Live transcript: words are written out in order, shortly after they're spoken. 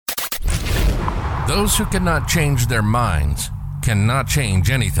Those who cannot change their minds cannot change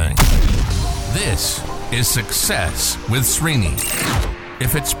anything. This is Success with Srini.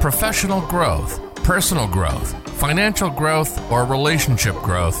 If it's professional growth, personal growth, financial growth, or relationship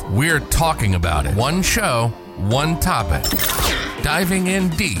growth, we're talking about it. One show, one topic. Diving in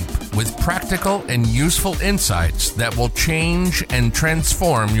deep with practical and useful insights that will change and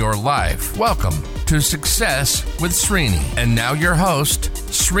transform your life. Welcome to Success with Srini. And now your host,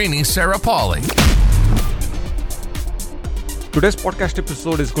 Srini Sarapalli. Today's podcast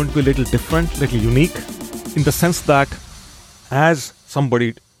episode is going to be a little different, little unique, in the sense that as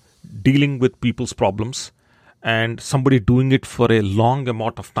somebody dealing with people's problems and somebody doing it for a long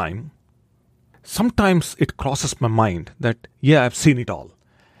amount of time, sometimes it crosses my mind that, yeah, I've seen it all.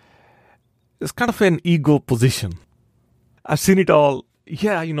 It's kind of an ego position. I've seen it all.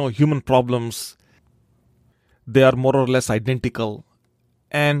 Yeah, human problems, they are more or less identical.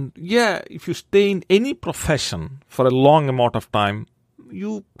 And yeah, if you stay in any profession for a long amount of time,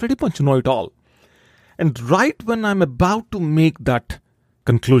 you pretty much know it all. And right when I'm about to make that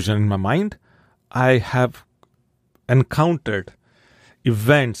conclusion in my mind, I have encountered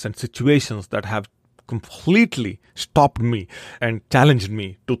events and situations that have completely stopped me and challenged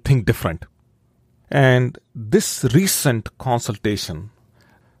me to think different. And this recent consultation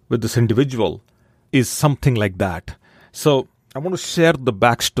with this individual is something like that. So I want to share the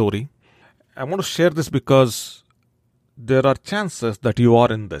backstory. I want to share this because there are chances that you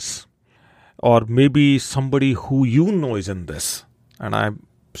are in this, or maybe somebody who you know is in this, and I'm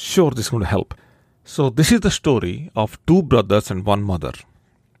sure this is going to help. So this is the story of two brothers and one mother.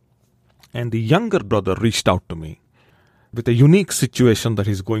 And the younger brother reached out to me with a unique situation that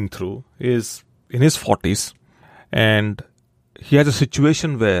he's going through. He is in his 40s, and he has a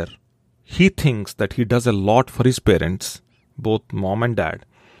situation where he thinks that he does a lot for his parents, both mom and dad,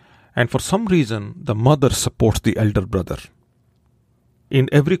 and for some reason the mother supports the elder brother. In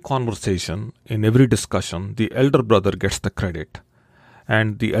every conversation, in every discussion, the elder brother gets the credit,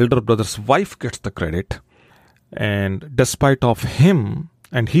 and the elder brother's wife gets the credit. And despite of him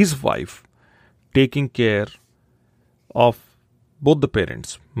and his wife taking care of both the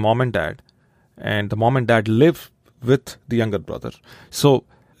parents, mom and dad, and the mom and dad live with the younger brother. So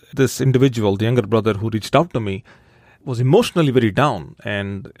this individual, the younger brother who reached out to me, was emotionally very down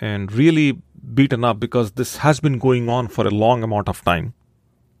and really beaten up because this has been going on for a long amount of time.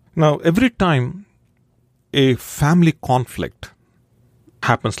 Now, every time a family conflict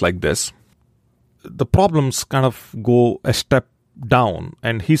happens like this, the problems kind of go a step down,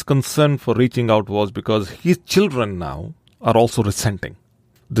 and his concern for reaching out was because his children now are also resenting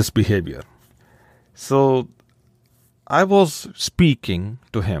this behavior. So I was speaking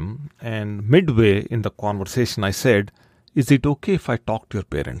to him, and midway in the conversation I said, "Is it okay if I talk to your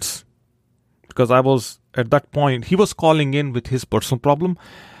parents?" Because I was, at that point, he was calling in with his personal problem,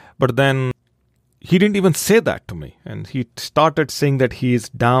 but then he didn't even say that to me. And he started saying that he is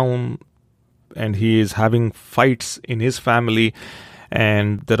down and he is having fights in his family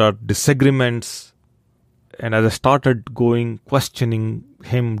and there are disagreements. And as I started questioning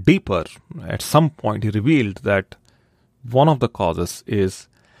him deeper, at some point he revealed that one of the causes is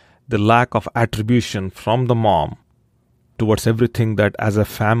the lack of attribution from the mom towards everything that as a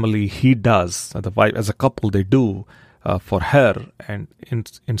family he does, the wife, as a couple they do for her, and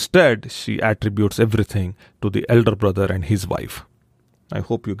instead she attributes everything to the elder brother and his wife. I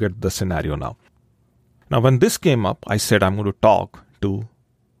hope you get the scenario now. Now when this came up, I said I'm going to talk to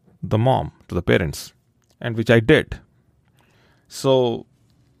the mom, to the parents, and which I did. So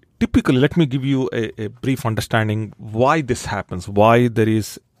typically, let me give you a brief understanding why this happens, why there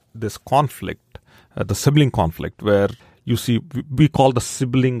is this conflict, the sibling conflict, where you see, we call the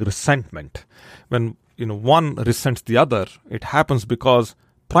sibling resentment. When one resents the other, it happens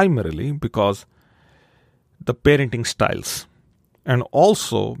primarily because the parenting styles, and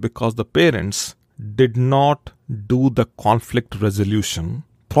also because the parents did not do the conflict resolution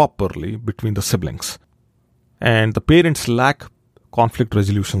properly between the siblings. And the parents lack conflict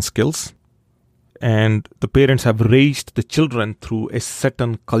resolution skills, and the parents have raised the children through a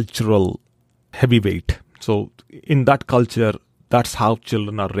certain cultural heavyweight. So in that culture, that's how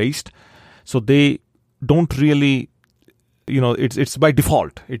children are raised. So they don't really, it's by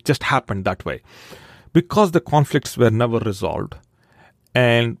default. It just happened that way. Because the conflicts were never resolved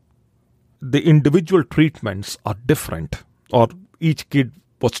and the individual treatments are different, or each kid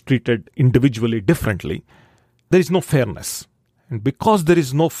was treated individually differently, there is no fairness. And because there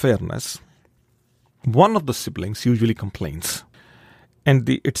is no fairness, one of the siblings usually complains, and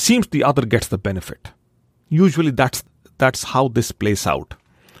it seems the other gets the benefit. Usually that's how this plays out.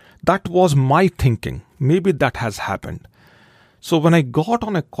 That was my thinking. Maybe that has happened. So when I got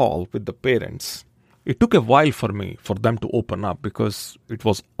on a call with the parents, it took a while for them to open up, because it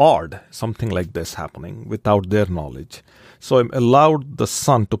was odd, something like this happening without their knowledge. So I allowed the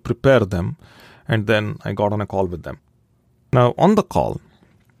son to prepare them, and then I got on a call with them. Now, on the call,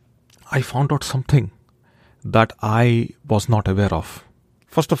 I found out something that I was not aware of.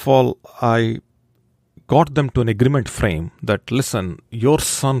 First of all, I got them to an agreement frame that, listen, your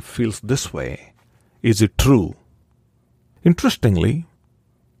son feels this way. Is it true? Interestingly,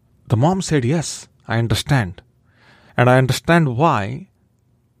 the mom said, yes, I understand. And I understand why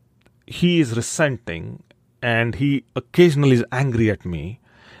he is resenting and he occasionally is angry at me.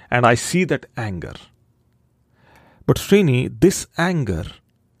 And I see that anger. But Srini, this anger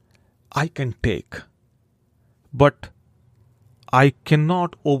I can take. But I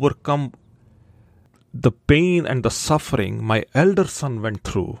cannot overcome the pain and the suffering my elder son went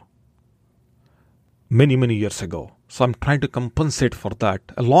through many, many years ago. So I'm trying to compensate for that.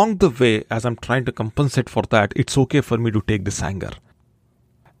 Along the way, as I'm trying to compensate for that, it's okay for me to take this anger.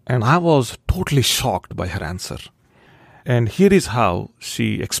 And I was totally shocked by her answer. And here is how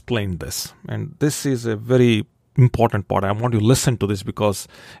she explained this. And this is a very important part. I want you to listen to this because,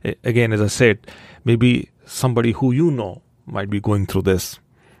 again, as I said, maybe somebody who you know might be going through this.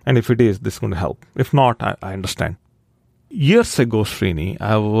 And if it is, this is going to help. If not, I understand. Years ago, Srini,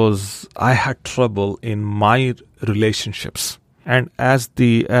 I had trouble in my relationships. And as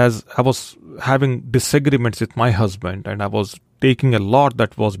I was having disagreements with my husband, and I was taking a lot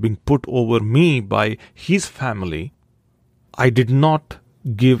that was being put over me by his family, I did not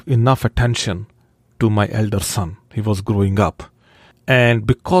give enough attention to my elder son. He was growing up. And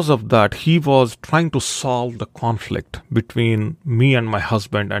because of that, he was trying to solve the conflict between me and my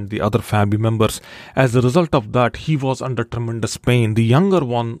husband and the other family members. As a result of that, he was under tremendous pain. The younger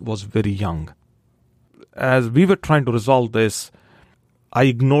one was very young. As we were trying to resolve this, I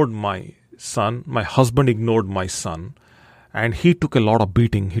ignored my son. My husband ignored my son. And he took a lot of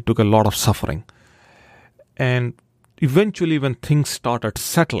beating. He took a lot of suffering. And eventually, when things started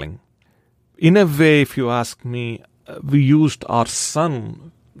settling, in a way, if you ask me, we used our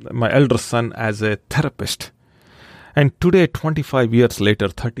son, my elder son, as a therapist. And today, 25 years later,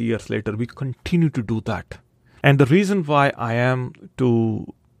 30 years later, we continue to do that. And the reason why I am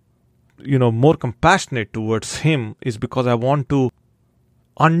more compassionate towards him is because I want to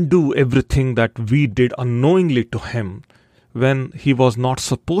undo everything that we did unknowingly to him when he was not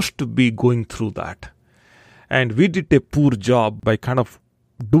supposed to be going through that. And we did a poor job by kind of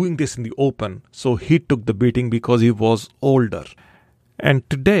doing this in the open. So he took the beating because he was older. And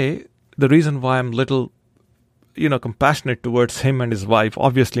today, the reason why I'm little, compassionate towards him and his wife,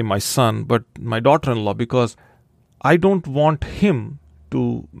 obviously my son, but my daughter-in-law, because I don't want him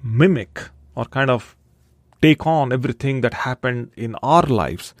to mimic or kind of take on everything that happened in our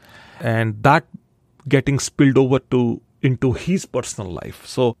lives and that getting spilled over into his personal life.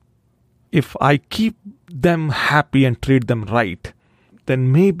 So if I keep them happy and treat them right,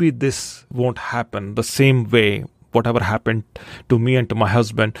 then maybe this won't happen the same way. Whatever happened to me and to my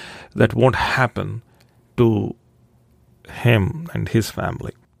husband, that won't happen to him and his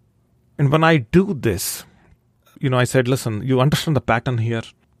family. And when I do this, I said, listen, you understand the pattern here,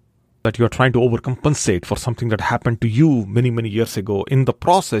 that you're trying to overcompensate for something that happened to you many, many years ago. In the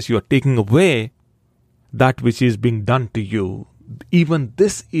process, you are taking away that which is being done to you. Even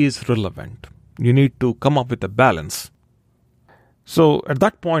this is relevant. You need to come up with a balance. So at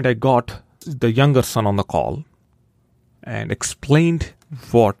that point, I got the younger son on the call and explained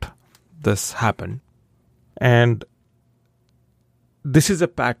what this happened. And this is a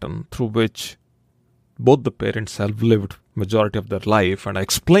pattern through which both the parents have lived majority of their life. And I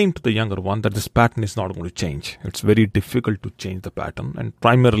explained to the younger one that this pattern is not going to change. It's very difficult to change the pattern, and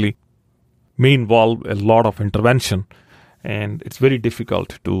primarily may involve a lot of intervention. And it's very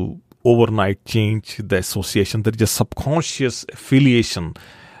difficult to overnight change the association. There is a subconscious affiliation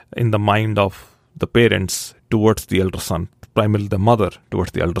in the mind of the parents towards the elder son, primarily the mother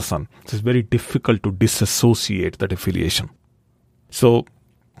towards the elder son. It's very difficult to disassociate that affiliation. So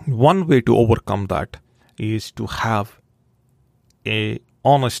one way to overcome that is to have a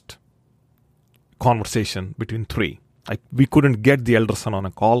honest conversation between three. We couldn't get the elder son on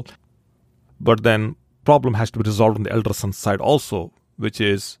a call, but then problem has to be resolved on the elder son's side also, which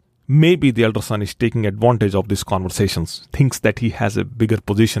is maybe the elder son is taking advantage of these conversations, thinks that he has a bigger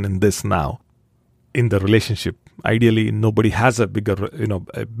position in this now in the relationship. Ideally, nobody has a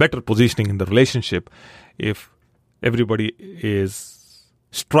better positioning in the relationship if everybody is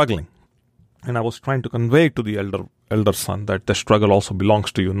struggling. And I was trying to convey to the elder son that the struggle also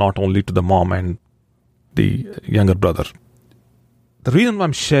belongs to you, not only to the mom and the younger brother. The reason why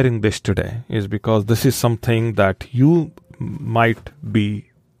I'm sharing this today is because this is something that you might be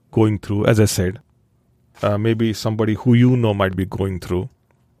going through. As I said, maybe somebody who you know might be going through.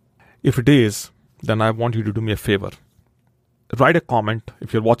 If it is, then I want you to do me a favor. Write a comment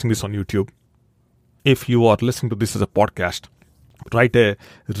if you're watching this on YouTube. If you are listening to this as a podcast, write a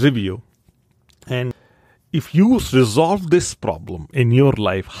review. And if you resolve this problem in your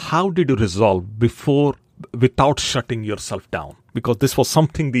life, how did you resolve without shutting yourself down? Because this was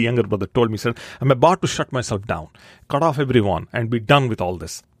something the younger brother told me. He said, I'm about to shut myself down, cut off everyone, and be done with all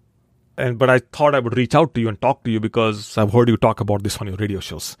this. But I thought I would reach out to you and talk to you because I've heard you talk about this on your radio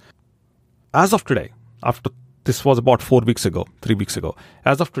shows. As of today, this was about 3 weeks ago,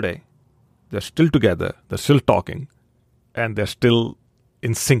 as of today, they're still together, they're still talking, and they're still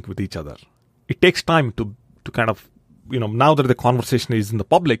in sync with each other. It takes time to kind of, now that the conversation is in the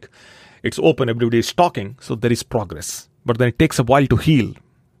public, it's open, everybody is talking, so there is progress. But then it takes a while to heal.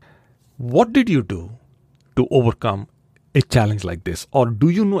 What did you do to overcome a challenge like this? Or do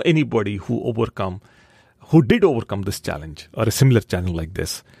you know anybody who did overcome this challenge or a similar challenge like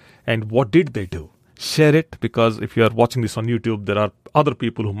this? And what did they do? Share it, because if you are watching this on YouTube, there are other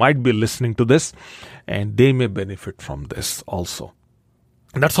people who might be listening to this and they may benefit from this also.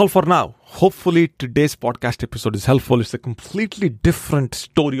 And that's all for now. Hopefully today's podcast episode is helpful. It's a completely different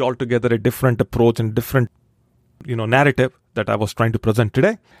story altogether, a different approach and different, narrative that I was trying to present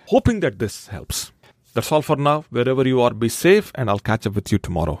today. Hoping that this helps. That's all for now. Wherever you are, be safe, and I'll catch up with you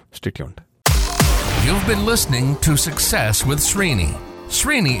tomorrow. Stay tuned. You've been listening to Success with Srini.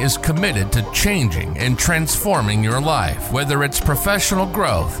 Srini is committed to changing and transforming your life, whether it's professional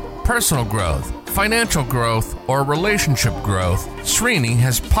growth, personal growth, financial growth, or relationship growth. Srini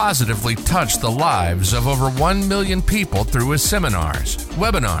has positively touched the lives of over 1 million people through his seminars,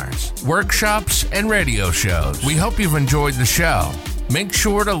 webinars, workshops, and radio shows. We hope you've enjoyed the show. Make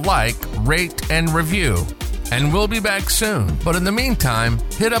sure to like, rate, and review. And we'll be back soon. But in the meantime,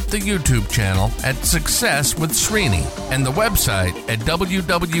 hit up the YouTube channel at Success with Srini and the website at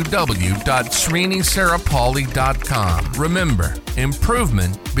www.srinisarapalli.com. Remember,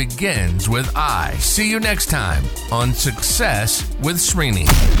 improvement begins with I. See you next time on Success with Srini.